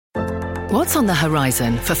What's on the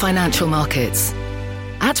horizon for financial markets?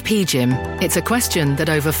 At PGIM, it's a question that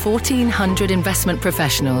over 1,400 investment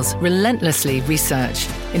professionals relentlessly research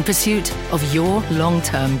in pursuit of your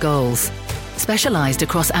long-term goals. Specialized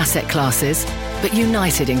across asset classes, but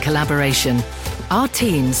united in collaboration, our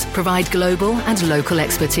teams provide global and local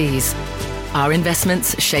expertise. Our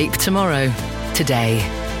investments shape tomorrow, today.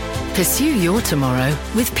 Pursue your tomorrow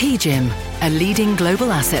with PGIM, a leading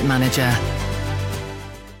global asset manager.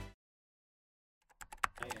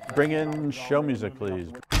 Bring in show music, please.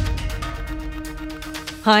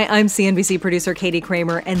 Hi, I'm CNBC producer Katie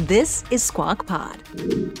Kramer, and this is Squawk Pod.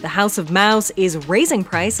 The House of Mouse is raising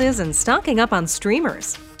prices and stocking up on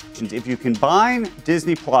streamers. If you combine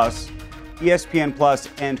Disney Plus, ESPN Plus,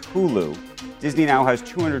 and Hulu, Disney now has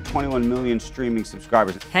 221 million streaming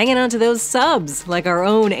subscribers. Hanging on to those subs, like our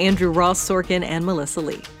own Andrew Ross Sorkin and Melissa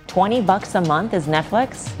Lee. $20 a month is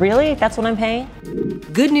Netflix? Really? That's what I'm paying?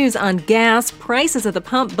 Good news on gas, prices at the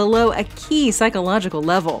pump below a key psychological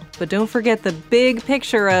level. But don't forget the big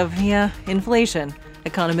picture of, inflation.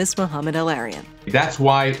 Economist Mohamed El-Arian. That's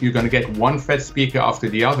why you're going to get one Fed speaker after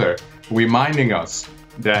the other reminding us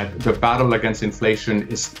that the battle against inflation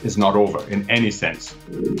is not over in any sense.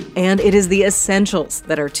 And it is the essentials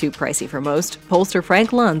that are too pricey for most. Pollster Frank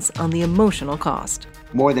Luntz on the emotional cost.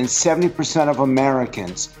 More than 70% of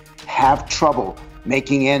Americans have trouble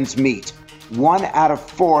making ends meet. 1 out of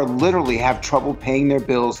 4 literally have trouble paying their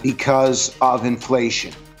bills because of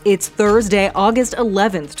inflation. It's Thursday, August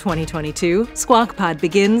 11th, 2022. Squawk Pod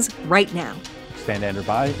begins right now. Stand Andrew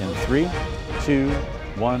by in 3, 2,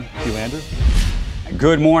 1. Cue Andrew.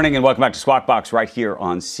 Good morning and welcome back to Squawk Box right here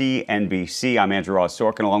on CNBC. I'm Andrew Ross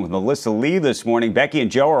Sorkin along with Melissa Lee this morning. Becky and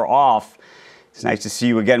Joe are off. It's nice to see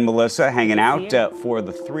you again, Melissa, hanging out for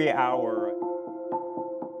the 3-hour.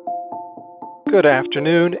 Good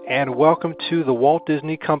afternoon and welcome to the Walt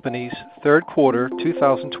Disney Company's third quarter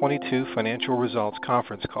 2022 financial results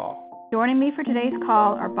conference call. Joining me for today's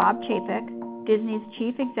call are Bob Chapek, Disney's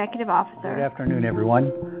Chief Executive Officer. Good afternoon,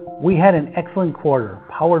 everyone. We had an excellent quarter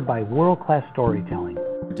powered by world-class storytelling.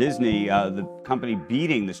 Disney, the company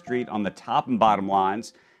beating the street on the top and bottom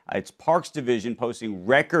lines. Its parks division posting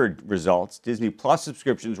record results. Disney Plus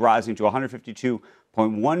subscriptions rising to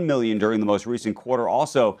 152.1 million during the most recent quarter,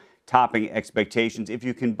 also topping expectations. If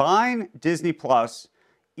you combine Disney Plus,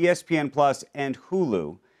 ESPN Plus, and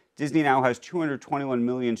Hulu, Disney now has 221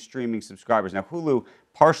 million streaming subscribers. Now, Hulu,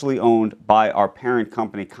 partially owned by our parent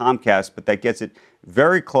company, Comcast, but that gets it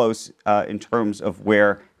very close in terms of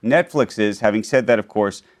where Netflix is. Having said that, of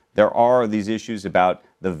course, there are these issues about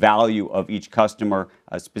the value of each customer,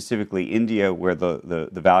 specifically India, where the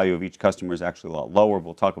value of each customer is actually a lot lower.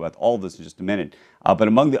 We'll talk about all this in just a minute. But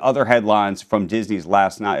among the other headlines from Disney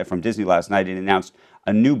last night, it announced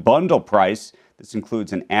a new bundle price. This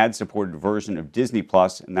includes an ad-supported version of Disney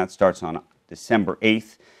Plus, and that starts on December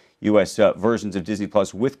 8th. U.S. versions of Disney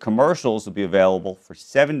Plus with commercials will be available for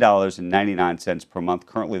 $7.99 per month.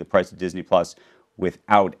 Currently, the price of Disney Plus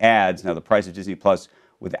without ads. Now, the price of Disney Plus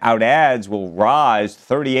without ads will rise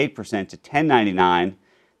 38% to $10.99.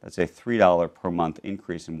 That's a $3 per month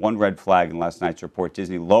increase. And one red flag in last night's report,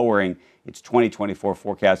 Disney lowering its 2024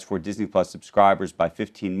 forecast for Disney Plus subscribers by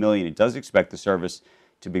 15 million. It does expect the service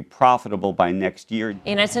to be profitable by next year.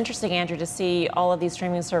 And it's interesting, Andrew, to see all of these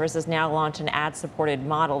streaming services now launch an ad-supported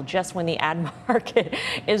model just when the ad market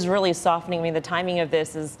is really softening. I mean, the timing of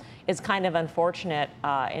this is kind of unfortunate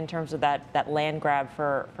in terms of that land grab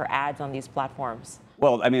for ads on these platforms.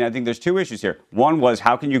 Well, I mean, I think there's two issues here. One was,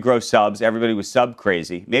 how can you grow subs? Everybody was sub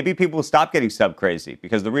crazy. Maybe people will stop getting sub crazy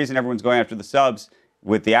because the reason everyone's going after the subs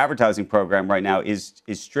with the advertising program right now is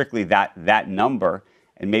strictly that number.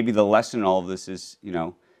 And maybe the lesson in all of this is,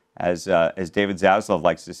 as David Zaslav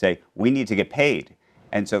likes to say, we need to get paid.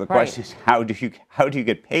 And so the question is, how do you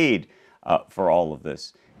get paid for all of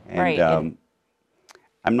this? And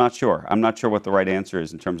I'm not sure. I'm not sure what the right answer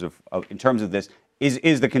is in terms of this.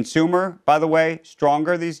 Is the consumer, by the way,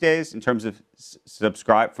 stronger these days in terms of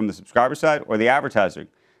from the subscriber side or the advertising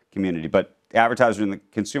community? But the advertiser and the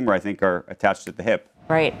consumer, I think, are attached at the hip.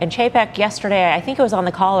 Right. And Chapek yesterday, I think it was on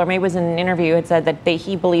the call or maybe it was in an interview, had said that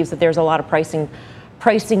he believes that there's a lot of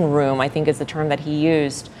pricing room, I think is the term that he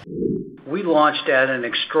used. We launched at an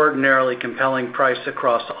extraordinarily compelling price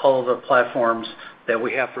across all of the platforms that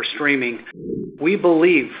we have for streaming. We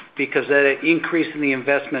believe, because that increase in the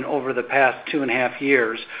investment over the past 2.5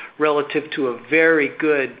 years relative to a very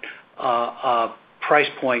good price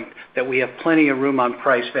point, that we have plenty of room on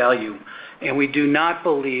price value. And we do not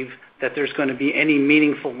believe that there's going to be any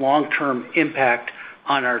meaningful long-term impact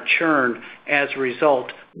on our churn as a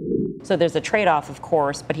result So there's a trade-off, of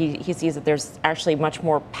course, but he sees that there's actually much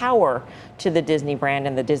more power to the Disney brand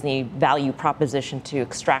and the Disney value proposition to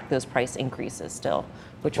extract those price increases still.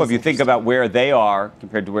 Well, if you think about where they are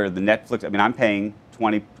compared to where the Netflix, I mean, I'm paying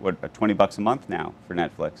 $20 a month now for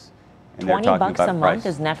Netflix. And $20 a month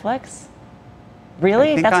is Netflix?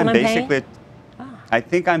 Really? That's what I'm paying? I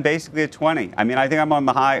think I'm basically at 20. I mean, I think I'm on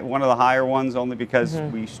one of the higher ones only because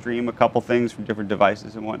we stream a couple things from different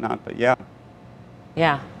devices and whatnot. But yeah.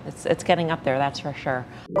 Yeah, it's getting up there, that's for sure.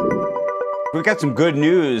 We've got some good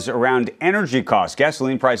news around energy costs.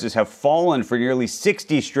 Gasoline prices have fallen for nearly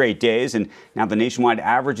 60 straight days, and now the nationwide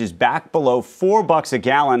average is back below $4 a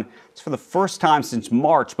gallon. It's for the first time since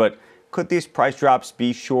March, but could these price drops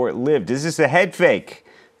be short-lived? Is this a head fake?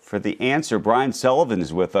 For the answer, Brian Sullivan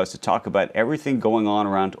is with us to talk about everything going on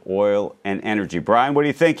around oil and energy. Brian, what do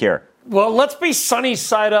you think here? Well, let's be sunny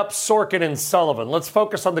side up, Sorkin and Sullivan. Let's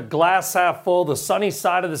focus on the glass half full, the sunny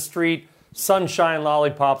side of the street, sunshine,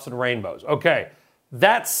 lollipops, and rainbows. Okay,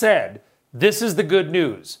 that said, this is the good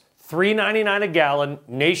news. $3.99 a gallon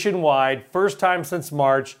nationwide, first time since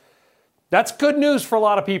March. That's good news for a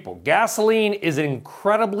lot of people. Gasoline is an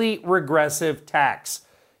incredibly regressive tax.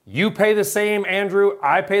 You pay the same, Andrew.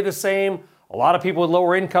 I pay the same. A lot of people with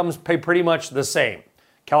lower incomes pay pretty much the same.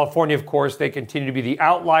 California, of course, they continue to be the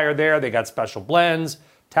outlier there. They got special blends,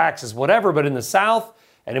 taxes, whatever. But in the South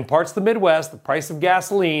and in parts of the Midwest, the price of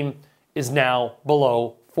gasoline is now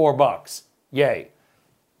below $4. Yay.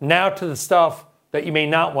 Now to the stuff that you may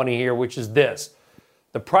not want to hear, which is this.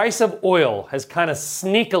 The price of oil has kind of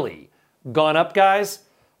sneakily gone up, guys,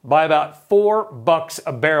 by about $4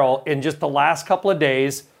 a barrel in just the last couple of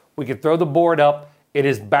days. We could throw the board up. It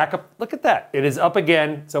is back up. Look at that. It is up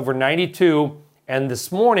again. It's over 92. And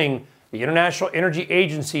this morning, the International Energy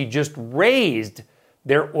Agency just raised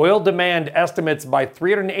their oil demand estimates by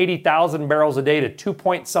 380,000 barrels a day to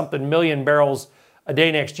 2-point-something million barrels a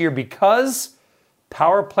day next year because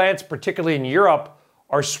power plants, particularly in Europe,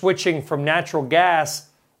 are switching from natural gas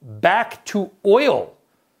back to oil.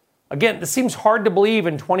 Again, this seems hard to believe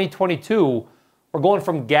in 2022. We're going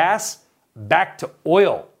from gas back to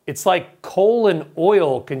oil. It's like coal and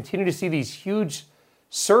oil continue to see these huge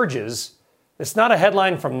surges. It's not a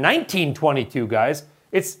headline from 1922, guys.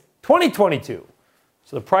 It's 2022.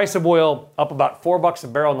 So the price of oil up about $4 a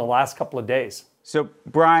barrel in the last couple of days. So,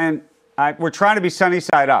 Brian, we're trying to be sunny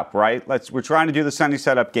side up, right? We're trying to do the sunny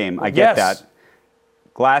side up game. I get that.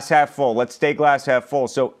 Glass half full. Let's stay glass half full.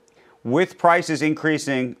 So with prices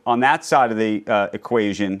increasing on that side of the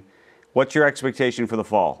equation, what's your expectation for the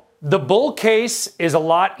fall? The bull case is a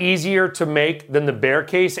lot easier to make than the bear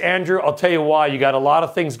case, Andrew. I'll tell you why. You got a lot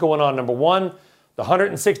of things going on. Number one, the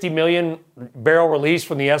 160 million barrel release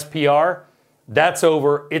from the SPR, that's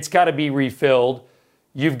over. It's got to be refilled.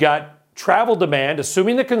 You've got travel demand,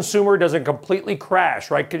 assuming the consumer doesn't completely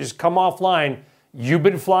crash, right? Could just come offline. You've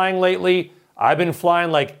been flying lately. I've been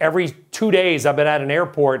flying like every 2 days. I've been at an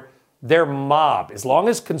airport. They're mobbed. As long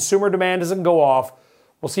as consumer demand doesn't go off,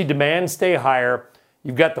 we'll see demand stay higher.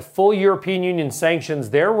 You've got the full European Union sanctions.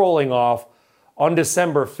 They're rolling off on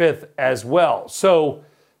December 5th as well. So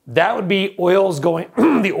that would be oil's going,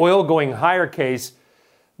 the oil going higher case.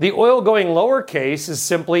 The oil going lower case is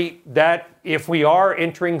simply that if we are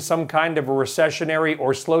entering some kind of a recessionary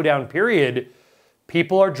or slowdown period,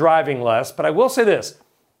 people are driving less. But I will say this.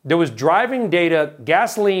 There was driving data,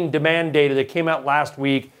 gasoline demand data that came out last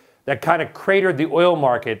week that kind of cratered the oil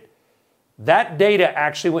market. That data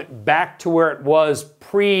actually went back to where it was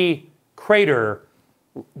pre-crater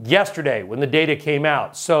yesterday when the data came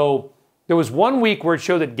out. So there was 1 week where it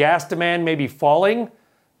showed that gas demand may be falling,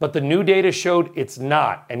 but the new data showed it's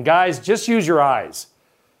not. And guys, just use your eyes.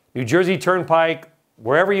 New Jersey Turnpike,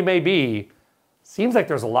 wherever you may be, seems like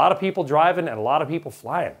there's a lot of people driving and a lot of people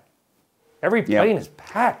flying. Every plane is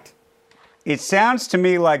packed. It sounds to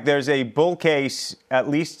me like there's a bull case, at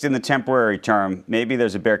least in the temporary term. Maybe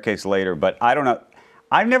there's a bear case later, but I don't know.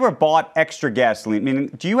 I've never bought extra gasoline. I mean,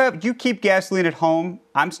 do you keep gasoline at home?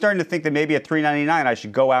 I'm starting to think that maybe at $3.99 I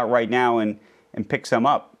should go out right now and pick some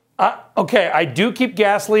up. Okay, I do keep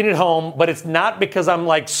gasoline at home, but it's not because I'm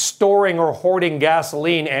like storing or hoarding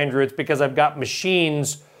gasoline, Andrew. It's because I've got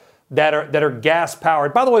machines that are gas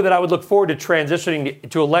powered. By the way, that I would look forward to transitioning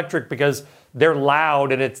to electric because they're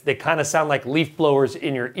loud and they kind of sound like leaf blowers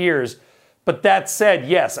in your ears. But that said,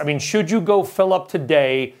 yes, I mean, should you go fill up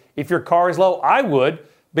today if your car is low? I would,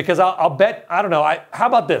 because I'll bet, I don't know. How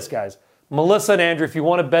about this, guys? Melissa and Andrew, if you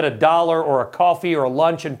want to bet $1 or a coffee or a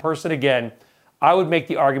lunch in person again, I would make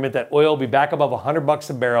the argument that oil will be back above $100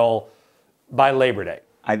 a barrel by Labor Day.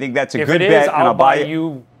 I think that's a if good it bet. Is, I'll buy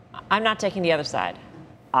you. I'm not taking the other side.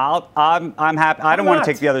 I'm happy. I don't want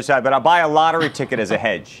to take the other side, but I'll buy a lottery ticket as a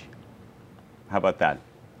hedge. How about that?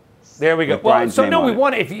 There we go. With Well, Brian's so name no, on we it.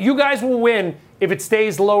 want if you guys will win if it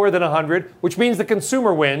stays lower than 100, which means the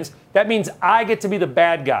consumer wins. That means I get to be the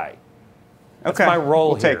bad guy. That's my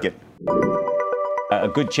role we'll here. take it. A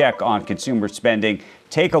good check on consumer spending.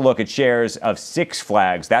 Take a look at shares of Six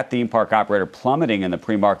Flags, that theme park operator plummeting in the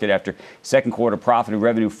pre-market after second quarter profit and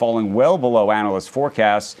revenue falling well below analyst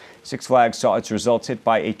forecasts. Six Flags saw its results hit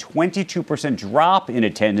by a 22% drop in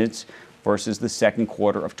attendance versus the second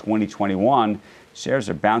quarter of 2021. Shares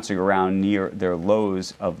are bouncing around near their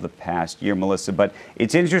lows of the past year, Melissa. But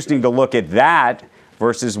it's interesting to look at that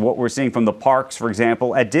versus what we're seeing from the parks, for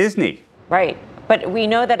example, at Disney. Right. But we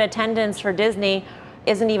know that attendance for Disney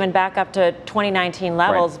isn't even back up to 2019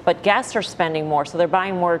 levels, Right. but guests are spending more. So they're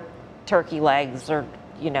buying more turkey legs or,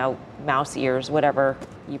 mouse ears, whatever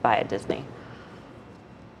you buy at Disney.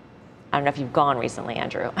 I don't know if you've gone recently,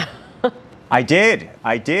 Andrew. I did.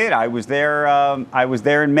 I was there. I was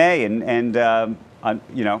there in May, and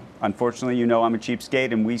unfortunately, I'm a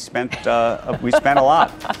cheapskate, and we spent a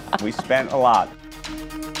lot. We spent a lot.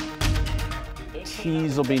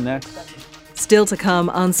 Cheese will be next. Still to come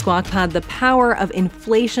on Squawk Pod, the power of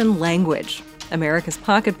inflation language, America's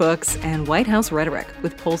pocketbooks, and White House rhetoric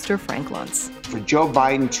with pollster Frank Luntz. For Joe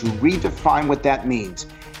Biden to redefine what that means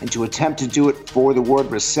and to attempt to do it for the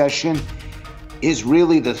word recession is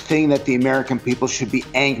really the thing that the American people should be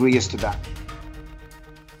angriest about.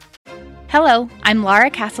 Hello, I'm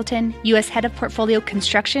Laura Castleton, U.S. Head of Portfolio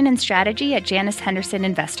Construction and Strategy at Janus Henderson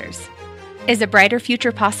Investors. Is a brighter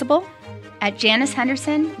future possible? At Janus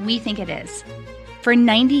Henderson, we think it is. For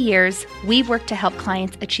 90 years, we've worked to help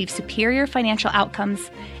clients achieve superior financial outcomes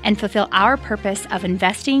and fulfill our purpose of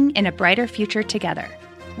investing in a brighter future together.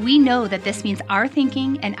 We know that this means our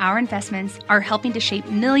thinking and our investments are helping to shape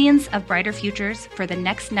millions of brighter futures for the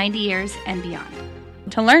next 90 years and beyond.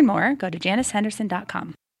 To learn more, go to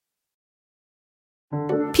janushenderson.com.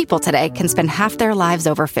 People today can spend half their lives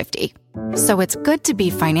over 50. So it's good to be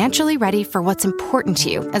financially ready for what's important to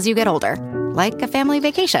you as you get older, like a family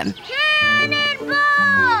vacation.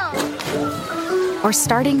 Or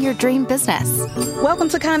starting your dream business. Welcome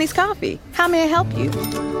to Connie's Coffee. How may I help you?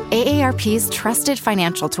 AARP's trusted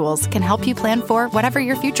financial tools can help you plan for whatever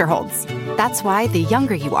your future holds. That's why the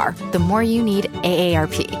younger you are, the more you need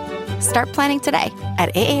AARP. Start planning today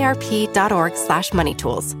at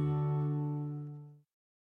aarp.org/moneytools.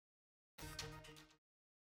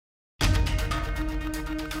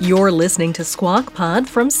 You're listening to Squawk Pod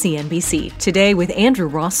from CNBC, today with Andrew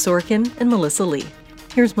Ross Sorkin and Melissa Lee.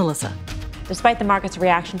 Here's Melissa. Despite the market's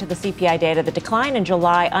reaction to the CPI data, the decline in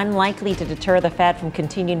July unlikely to deter the Fed from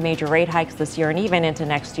continued major rate hikes this year and even into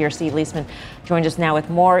next year. Steve Leisman joins us now with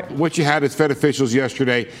more. What you had is Fed officials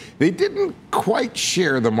yesterday. They didn't quite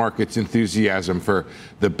share the market's enthusiasm for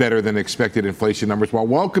the better than expected inflation numbers. While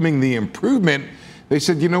welcoming the improvement, they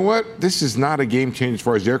said, you know what? This is not a game changer as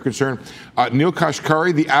far as they're concerned. Neil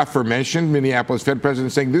Kashkari, the aforementioned Minneapolis Fed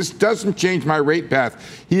president, saying this doesn't change my rate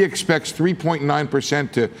path. He expects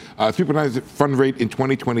 3.9% to 3.9 fund rate in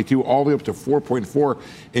 2022, all the way up to 4.4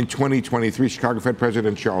 in 2023. Chicago Fed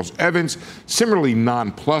President Charles Evans, similarly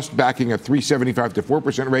nonplussed, backing a 3.75 to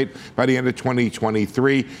 4% rate by the end of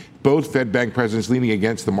 2023. Both Fed bank presidents leaning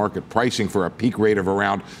against the market pricing for a peak rate of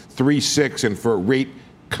around 3.6 and for rate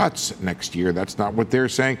cuts next year. That's not what they're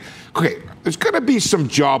saying. Okay, there's going to be some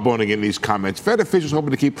jawboning in these comments. Fed officials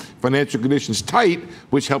hoping to keep financial conditions tight,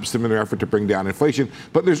 which helps them in their effort to bring down inflation.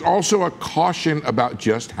 But there's also a caution about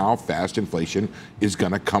just how fast inflation is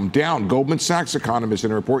going to come down. Goldman Sachs economists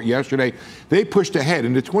in a report yesterday, they pushed ahead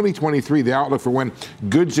into 2023, the outlook for when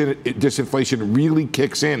goods disinflation really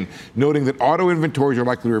kicks in, noting that auto inventories are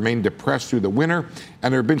likely to remain depressed through the winter.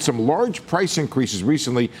 And there have been some large price increases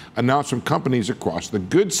recently announced from companies across the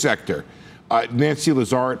goods sector. Nancy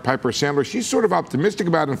Lazar at Piper Sandler, she's sort of optimistic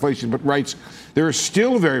about inflation, but writes there are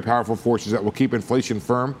still very powerful forces that will keep inflation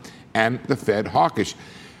firm and the Fed hawkish.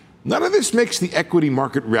 None of this makes the equity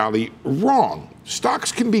market rally wrong.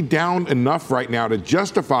 Stocks can be down enough right now to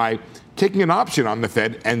justify taking an option on the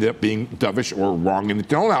Fed, end up being dovish or wrong in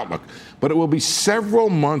its own outlook. But it will be several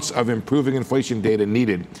months of improving inflation data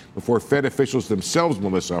needed before Fed officials themselves,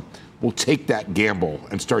 Melissa, will take that gamble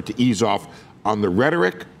and start to ease off on the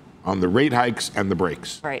rhetoric, on the rate hikes, and the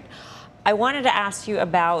brakes. Right. I wanted to ask you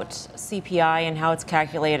about CPI and how it's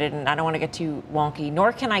calculated, and I don't want to get too wonky,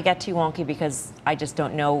 nor can I get too wonky because I just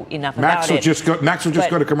don't know enough about it. Max will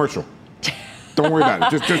just go to commercial. Don't worry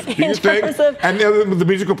about it. Just do your thing. And the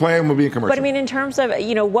music will play and we'll be in commercial. But I mean, in terms of,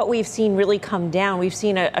 what we've seen really come down, we've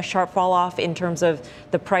seen a sharp fall off in terms of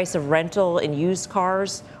the price of rental in used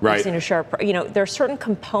cars. Right. We've seen a sharp, there are certain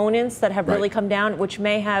components that have really come down, which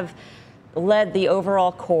may have led the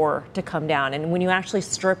overall core to come down. And when you actually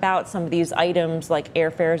strip out some of these items like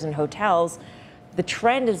airfares and hotels, the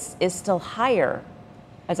trend is still higher,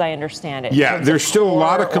 as I understand it. Yeah, there's still a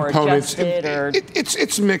lot of components.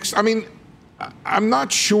 It's mixed. I mean, I'm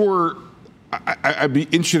not sure. I'd be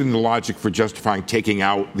interested in the logic for justifying taking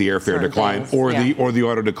out the airfare decline or the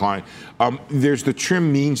auto decline. There's the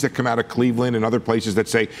trim means that come out of Cleveland and other places that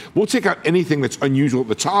say we'll take out anything that's unusual at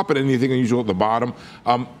the top and anything unusual at the bottom.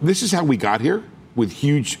 This is how we got here, with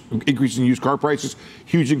huge increases in used car prices,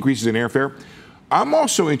 huge increases in airfare. I'm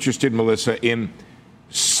also interested, Melissa, in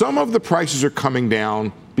some of the prices are coming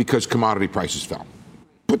down because commodity prices fell.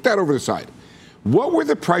 Put that over the side. What were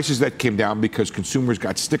the prices that came down because consumers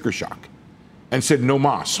got sticker shock and said no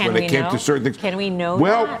mas when it came to certain things? Can we know that?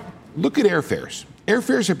 Well, look at airfares.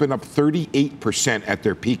 Airfares have been up 38% at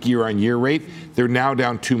their peak year-on-year rate. They're now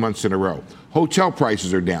down 2 months in a row. Hotel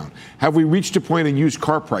prices are down. Have we reached a point in used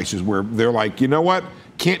car prices where they're like, you know what?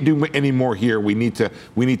 Can't do any more here. We need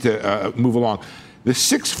to move along. The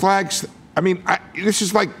Six Flags. I mean, this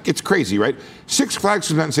is like, it's crazy, right? Six Flags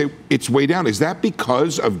comes out and say it's way down. Is that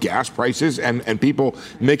because of gas prices and people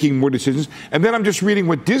making more decisions? And then I'm just reading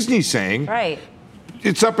what Disney's saying. Right.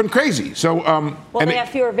 It's up and crazy. So, well, they have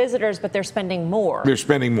fewer visitors, but they're spending more. They're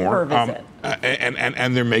spending more per visit.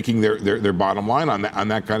 And they're making their bottom line on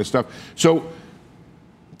that kind of stuff. So,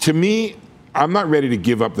 to me, I'm not ready to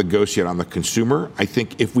give up the ghost yet on the consumer. I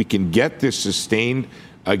think if we can get this sustained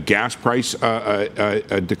gas price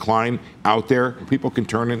decline out there, people can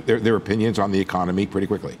turn in their opinions on the economy pretty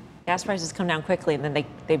quickly. Gas prices come down quickly, and then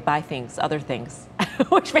they buy other things,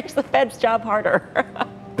 which makes the Fed's job harder.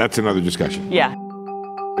 That's another discussion. Yeah.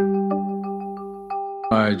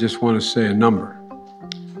 I just want to say a number.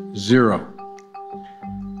 0.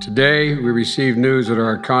 Today, we received news that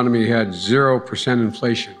our economy had 0%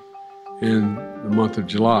 inflation in the month of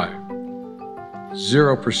July.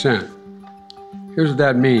 0%. Here's what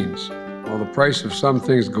that means. While the price of some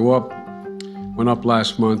things went up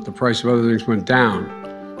last month, the price of other things went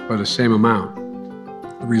down by the same amount.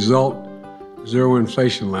 The result, 0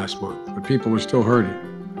 inflation last month, but people were still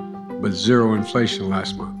hurting, but 0 inflation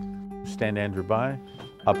last month. Stand Andrew by,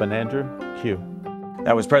 up and Andrew, Q.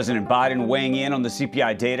 That was President Biden weighing in on the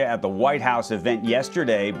CPI data at the White House event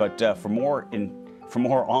yesterday, but for more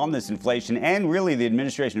on this inflation and really the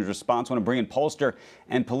administration's response, I want to bring in pollster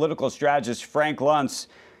and political strategist Frank Luntz.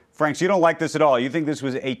 Frank, so you don't like this at all. You think this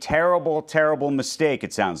was a terrible, terrible mistake,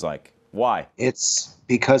 it sounds like. Why? It's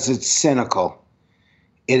because it's cynical.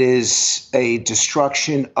 It is a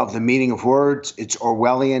destruction of the meaning of words. It's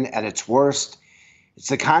Orwellian at its worst. It's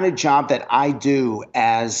the kind of job that I do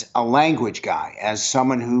as a language guy, as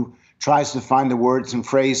someone who tries to find the words and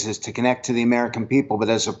phrases to connect to the American people. But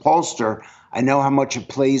as a pollster, I know how much it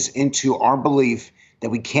plays into our belief that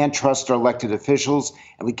we can't trust our elected officials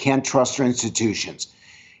and we can't trust our institutions.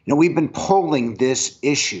 We've been polling this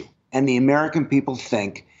issue, and the American people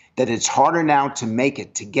think that it's harder now to make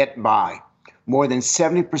it, to get by. More than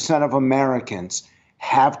 70% of Americans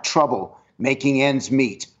have trouble making ends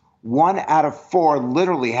meet. 1 out of 4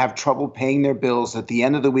 literally have trouble paying their bills at the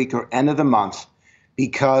end of the week or end of the month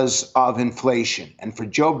because of inflation. And for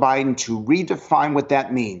Joe Biden to redefine what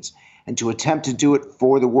that means and to attempt to do it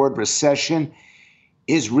for the word recession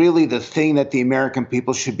is really the thing that the American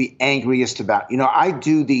people should be angriest about. I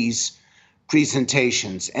do these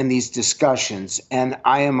presentations and these discussions, and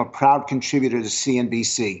I am a proud contributor to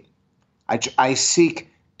CNBC. I seek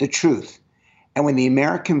the truth. And when the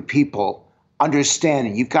American people understand,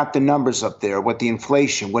 and you've got the numbers up there, what the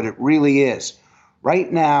inflation, what it really is,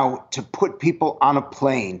 right now, to put people on a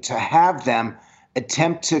plane, to have them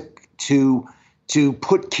attempt to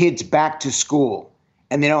put kids back to school,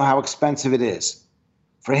 and they know how expensive it is.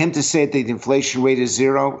 For him to say that the inflation rate is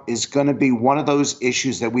 0 is going to be one of those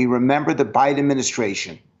issues that we remember the Biden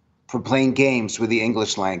administration for playing games with the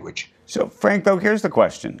English language. So, Frank, though, here's the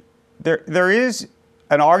question. There is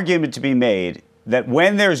an argument to be made that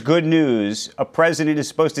when there's good news, a president is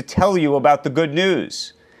supposed to tell you about the good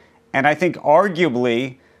news. And I think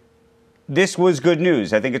arguably this was good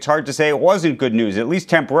news. I think it's hard to say it wasn't good news, at least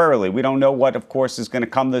temporarily. We don't know what, of course, is going to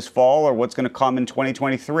come this fall or what's going to come in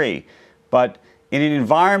 2023. But in an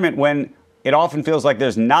environment when it often feels like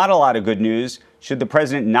there's not a lot of good news, should the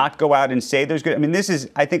president not go out and say there's good? I mean, this is,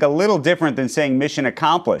 I think, a little different than saying mission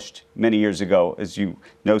accomplished many years ago, as you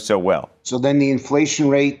know so well. So then the inflation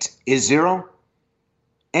rate is 0?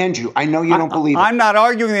 Andrew, I know you don't believe it. I'm not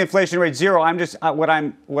arguing the inflation rate zero. I'm just what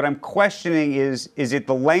I'm questioning is it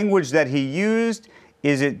the language that he used?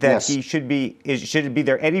 Is it that he should it be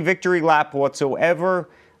there any victory lap whatsoever?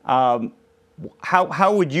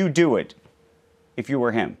 How would you do it if you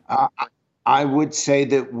were him? I would say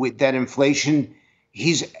that with that inflation,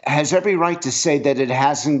 has every right to say that it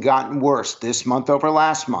hasn't gotten worse this month over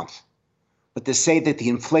last month. But to say that the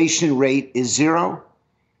inflation rate is zero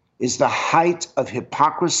is the height of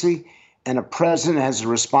hypocrisy, and a president has a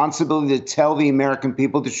responsibility to tell the American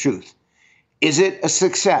people the truth. Is it a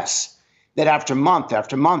success that after month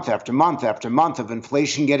after month after month after month of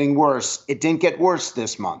inflation getting worse, it didn't get worse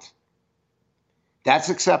this month? That's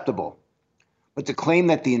acceptable. But to claim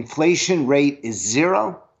that the inflation rate is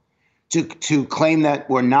zero, to claim that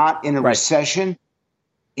we're not in a recession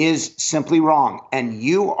is simply wrong. And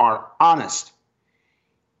you are honest.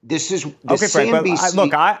 This is the okay, Frank, CNBC.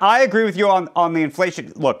 Look, I agree with you on the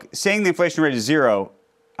inflation. Look, saying the inflation rate is zero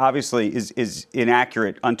obviously is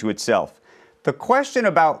inaccurate unto itself. The question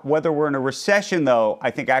about whether we're in a recession, though,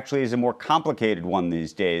 I think actually is a more complicated one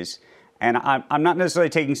these days. And I'm not necessarily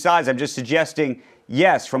taking sides. I'm just suggesting,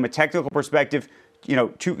 yes, from a technical perspective,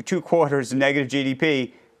 two quarters of negative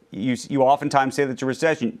GDP, you oftentimes say that's a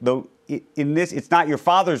recession. Though in this, it's not your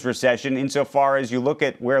father's recession insofar as you look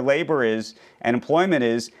at where labor is and employment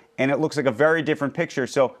is, and it looks like a very different picture.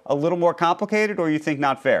 So a little more complicated, or you think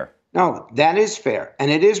not fair? No, that is fair,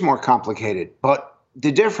 and it is more complicated. But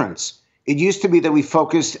the difference, it used to be that we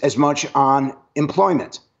focused as much on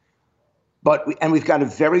employment. And we've got a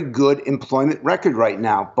very good employment record right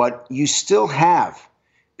now, but you still have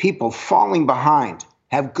people falling behind,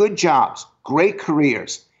 have good jobs, great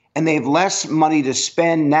careers, and they have less money to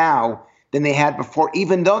spend now than they had before,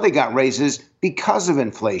 even though they got raises because of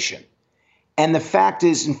inflation. And the fact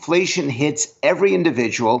is, inflation hits every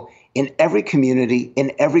individual in every community,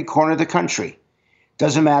 in every corner of the country.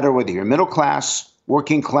 Doesn't matter whether you're middle class,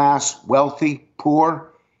 working class, wealthy,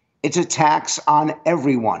 poor, it's a tax on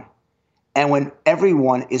everyone. And when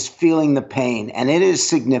everyone is feeling the pain, and it is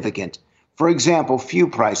significant, for example, fuel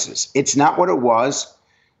prices, it's not what it was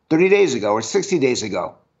 30 days ago or 60 days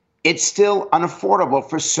ago. It's still unaffordable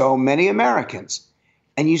for so many Americans.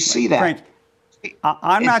 And you see that. Frank,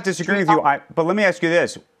 I'm not disagreeing with you, but let me ask you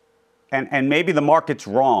this, and maybe the market's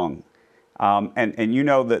wrong, and you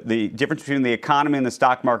know that the difference between the economy and the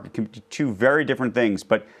stock market can be two very different things,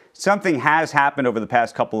 but something has happened over the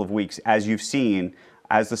past couple of weeks, as you've seen,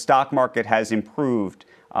 as the stock market has improved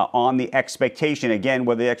on the expectation. Again,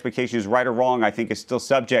 whether the expectation is right or wrong, I think is still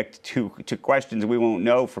subject to questions we won't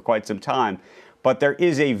know for quite some time. But there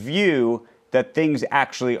is a view that things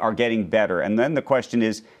actually are getting better. And then the question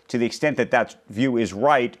is, to the extent that that view is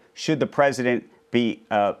right, should the president be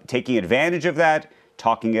taking advantage of that,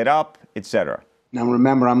 talking it up, et cetera? Now,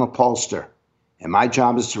 remember, I'm a pollster, and my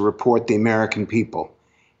job is to report the American people.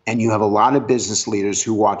 And you have a lot of business leaders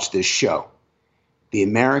who watch this show. The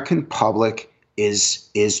American public is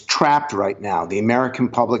trapped right now. The American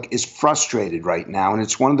public is frustrated right now. And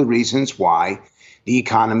it's one of the reasons why the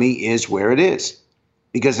economy is where it is,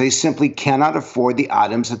 because they simply cannot afford the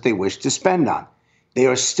items that they wish to spend on. They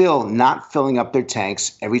are still not filling up their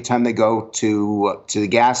tanks every time they go to the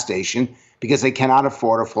gas station because they cannot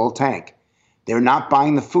afford a full tank. They're not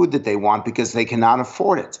buying the food that they want because they cannot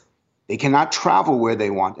afford it. They cannot travel where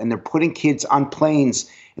they want, and they're putting kids on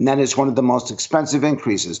planes, and that is one of the most expensive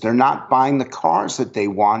increases. They're not buying the cars that they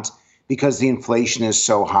want because the inflation is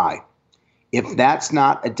so high. If that's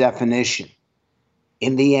not a definition,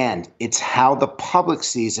 in the end, it's how the public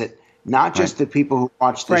sees it, not just the people who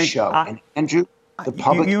watch the show. And Andrew, the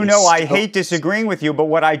public I hate disagreeing with you, but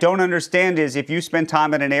what I don't understand is if you spend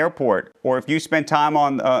time at an airport or if you spend time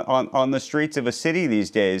on the streets of a city these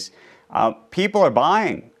days, people are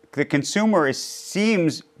buying. The consumer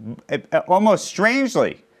seems almost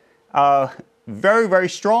strangely very, very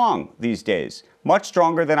strong these days, much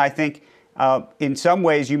stronger than I think in some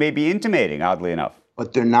ways you may be intimating, oddly enough.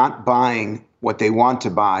 But they're not buying what they want to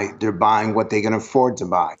buy. They're buying what they can afford to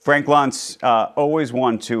buy. Frank Luntz, always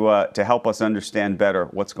one to help us understand better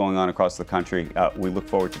what's going on across the country. We look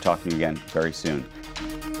forward to talking again very soon.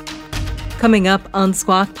 Coming up on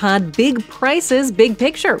Squawk Pod, big prices, big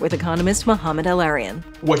picture with economist Mohamed El-Erian.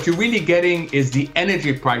 What you're really getting is the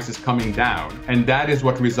energy prices coming down, and that is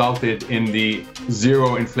what resulted in the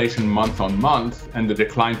zero inflation month on month and the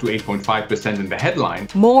decline to 8.5% in the headline.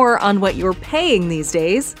 More on what you're paying these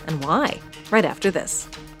days and why, right after this.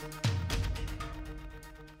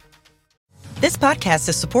 This podcast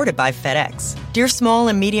is supported by FedEx. Dear small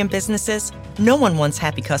and medium businesses, no one wants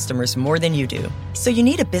happy customers more than you do. So you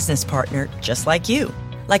need a business partner just like you.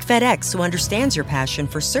 Like FedEx, who understands your passion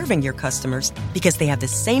for serving your customers because they have the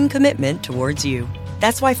same commitment towards you.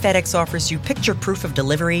 That's why FedEx offers you picture proof of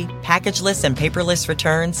delivery, packageless and paperless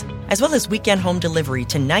returns, as well as weekend home delivery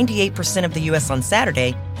to 98% of the U.S. on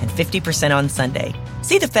Saturday and 50% on Sunday.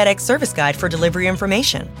 See the FedEx service guide for delivery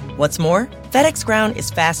information. What's more, FedEx Ground is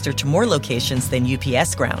faster to more locations than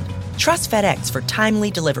UPS Ground. Trust FedEx for timely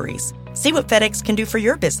deliveries. See what FedEx can do for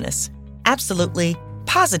your business. Absolutely,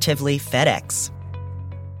 positively FedEx.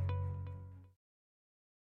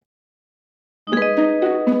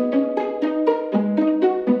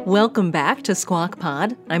 Welcome back to Squawk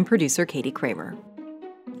Pod. I'm producer Katie Kramer.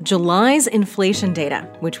 July's inflation data,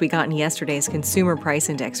 which we got in yesterday's Consumer Price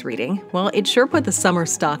Index reading, well, it sure put the summer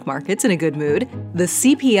stock markets in a good mood. The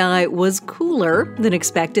CPI was cooler than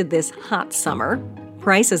expected this hot summer.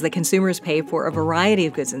 Prices that consumers pay for a variety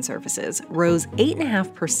of goods and services rose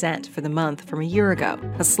 8.5% for the month from a year ago,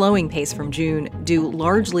 a slowing pace from June due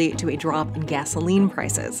largely to a drop in gasoline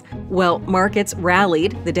prices. Well, markets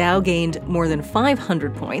rallied. The Dow gained more than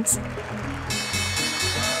 500 points.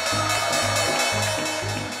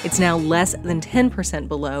 It's now less than 10%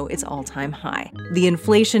 below its all-time high. The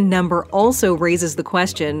inflation number also raises the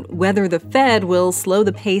question whether the Fed will slow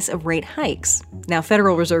the pace of rate hikes. Now,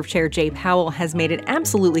 Federal Reserve Chair Jay Powell has made it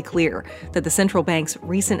absolutely clear that the central bank's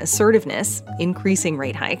recent assertiveness, increasing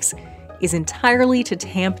rate hikes, is entirely to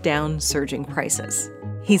tamp down surging prices.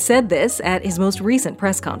 He said this at his most recent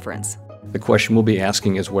press conference. The question we'll be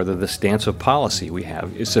asking is whether the stance of policy we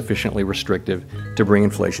have is sufficiently restrictive to bring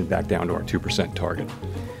inflation back down to our 2% target.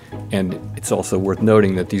 And it's also worth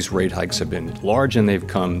noting that these rate hikes have been large and they've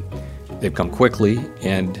come quickly,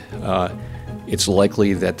 and it's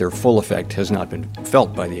likely that their full effect has not been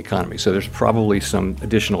felt by the economy. So there's probably some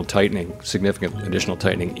additional tightening, significant additional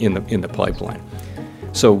tightening in the pipeline.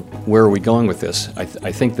 So where are we going with this? I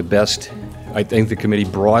think the committee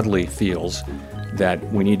broadly feels that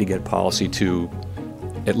we need to get policy to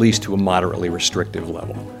at least to a moderately restrictive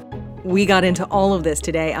level. We got into all of this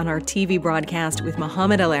today on our TV broadcast with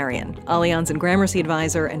Mohamed El-Erian, Allianz and Gramercy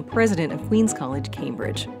advisor and president of Queens College,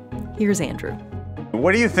 Cambridge. Here's Andrew.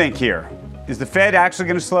 What do you think here? Is the Fed actually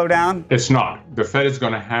going to slow down? It's not. The Fed is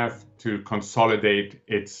going to have to consolidate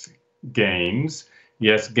its gains.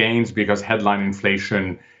 Yes, gains because headline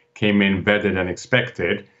inflation came in better than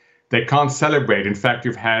expected. They can't celebrate. In fact,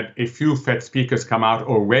 you've had a few Fed speakers come out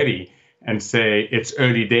already and say it's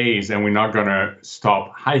early days and we're not going to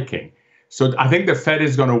stop hiking. So I think the Fed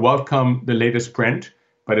is going to welcome the latest print,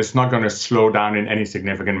 but it's not going to slow down in any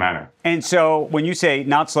significant manner. And so when you say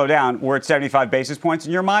not slow down, we're at 75 basis points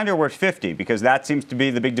in your mind, or we're at 50? Because that seems to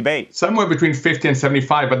be the big debate. Somewhere between 50 and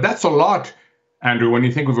 75, but that's a lot, Andrew, when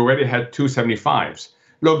you think we've already had two 75s.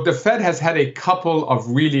 Look, the Fed has had a couple of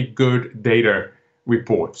really good data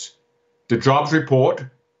reports. The jobs report,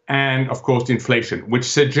 and of course the inflation, which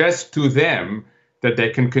suggests to them that they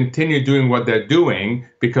can continue doing what they're doing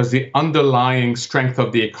because the underlying strength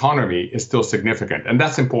of the economy is still significant. And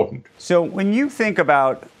that's important. So when you think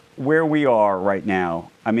about where we are right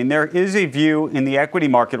now, I mean, there is a view in the equity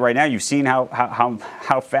market right now. You've seen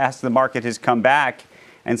how fast the market has come back.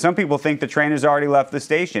 And some people think the train has already left the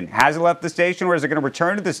station. Has it left the station, or is it going to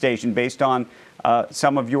return to the station based on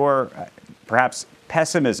some of your perhaps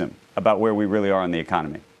pessimism about where we really are in the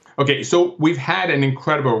economy? Okay, so we've had an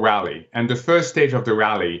incredible rally, and the first stage of the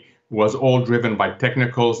rally was all driven by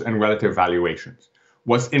technicals and relative valuations.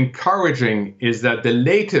 What's encouraging is that the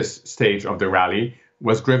latest stage of the rally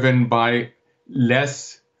was driven by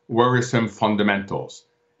less worrisome fundamentals,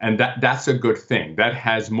 and that's a good thing. That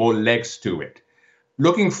has more legs to it.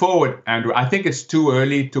 Looking forward, Andrew, I think it's too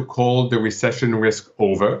early to call the recession risk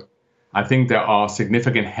over. I think there are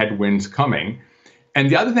significant headwinds coming. And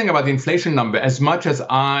the other thing about the inflation number, as much as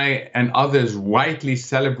I and others rightly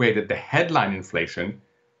celebrated the headline inflation,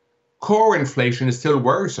 core inflation is still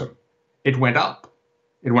worrisome. It went up.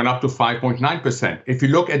 It went up to 5.9%. If you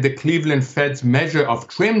look at the Cleveland Fed's measure of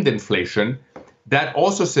trimmed inflation, that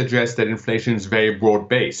also suggests that inflation is very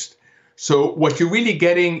broad-based. So what you're really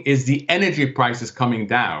getting is the energy prices coming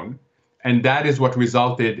down, and that is what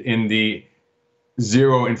resulted in the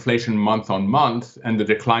zero inflation month on month and the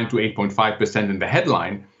decline to 8.5% in the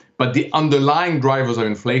headline. But the underlying drivers of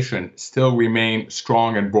inflation still remain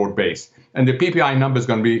strong and broad-based. And the PPI number is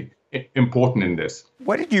going to be important in this.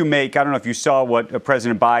 What did you make? I don't know if you saw what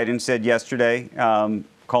President Biden said yesterday,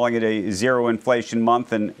 calling it a zero inflation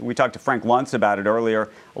month. And we talked to Frank Luntz about it earlier.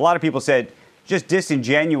 A lot of people said just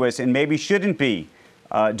disingenuous and maybe shouldn't be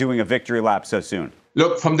doing a victory lap so soon.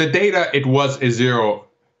 Look, from the data, it was a 0%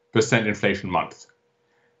 inflation month.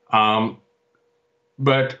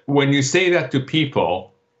 But when you say that to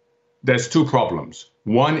people, there's two problems.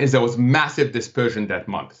 One is there was massive dispersion that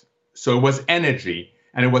month. So it was energy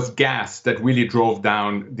and it was gas that really drove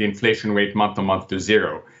down the inflation rate month to month to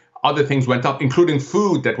zero. Other things went up, including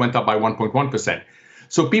food that went up by 1.1%.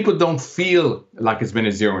 So people don't feel like it's been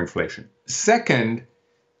a zero inflation. Second,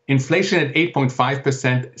 inflation at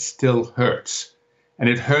 8.5% still hurts. And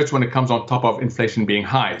it hurts when it comes on top of inflation being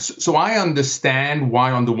high. So I understand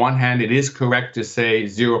why, on the one hand, it is correct to say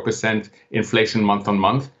 0% inflation month on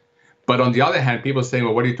month. But on the other hand, people say,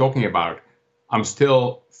 well, what are you talking about? I'm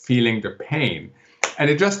still feeling the pain. And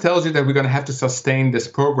it just tells you that we're going to have to sustain this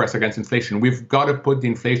progress against inflation. We've got to put the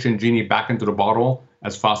inflation genie back into the bottle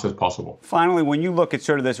as fast as possible. Finally, when you look at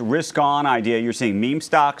sort of this risk-on idea, you're seeing meme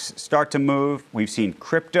stocks start to move. We've seen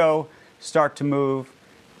crypto start to move.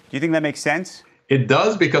 Do you think that makes sense? It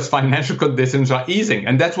does, because financial conditions are easing.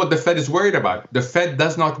 And that's what the Fed is worried about. The Fed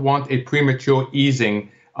does not want a premature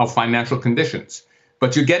easing of financial conditions.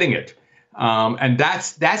 But you're getting it. And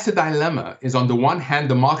that's the dilemma, is on the one hand,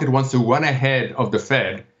 the market wants to run ahead of the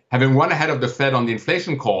Fed, having run ahead of the Fed on the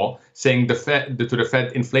inflation call, saying to the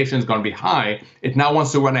Fed, inflation is going to be high. It now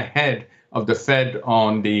wants to run ahead of the Fed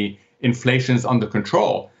on the inflation's under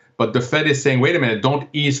control. But the Fed is saying, wait a minute, don't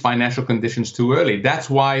ease financial conditions too early.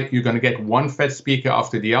 That's why you're going to get one Fed speaker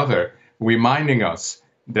after the other reminding us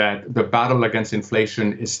that the battle against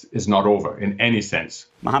inflation is not over in any sense.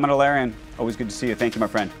 Mohamed El-Erian, always good to see you. Thank you, my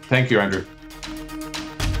friend. Thank you, Andrew.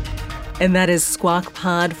 And that is Squawk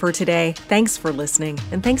Pod for today. Thanks for listening,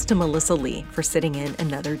 and thanks to Melissa Lee for sitting in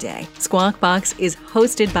another day. Squawk Box is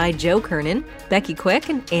hosted by Joe Kernan, Becky Quick,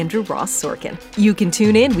 and Andrew Ross Sorkin. You can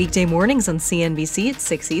tune in weekday mornings on CNBC at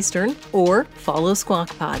 6 Eastern, or follow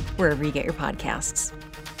Squawk Pod wherever you get your podcasts.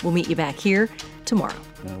 We'll meet you back here tomorrow.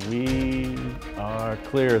 We are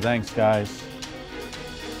clear. Thanks, guys.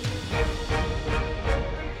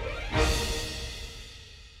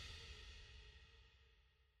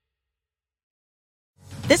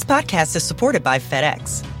 This podcast is supported by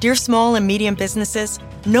FedEx. Dear small and medium businesses,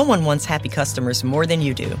 no one wants happy customers more than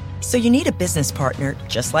you do. So you need a business partner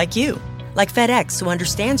just like you. Like FedEx, who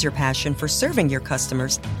understands your passion for serving your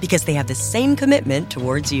customers because they have the same commitment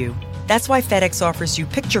towards you. That's why FedEx offers you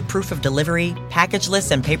picture proof of delivery,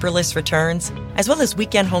 packageless and paperless returns, as well as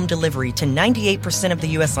weekend home delivery to 98% of the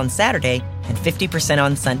U.S. on Saturday and 50%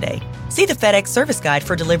 on Sunday. See the FedEx service guide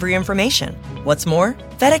for delivery information. What's more,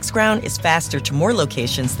 FedEx Ground is faster to more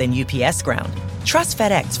locations than UPS Ground. Trust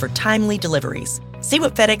FedEx for timely deliveries. See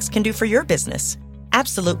what FedEx can do for your business.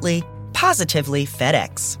 Absolutely, positively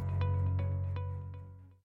FedEx.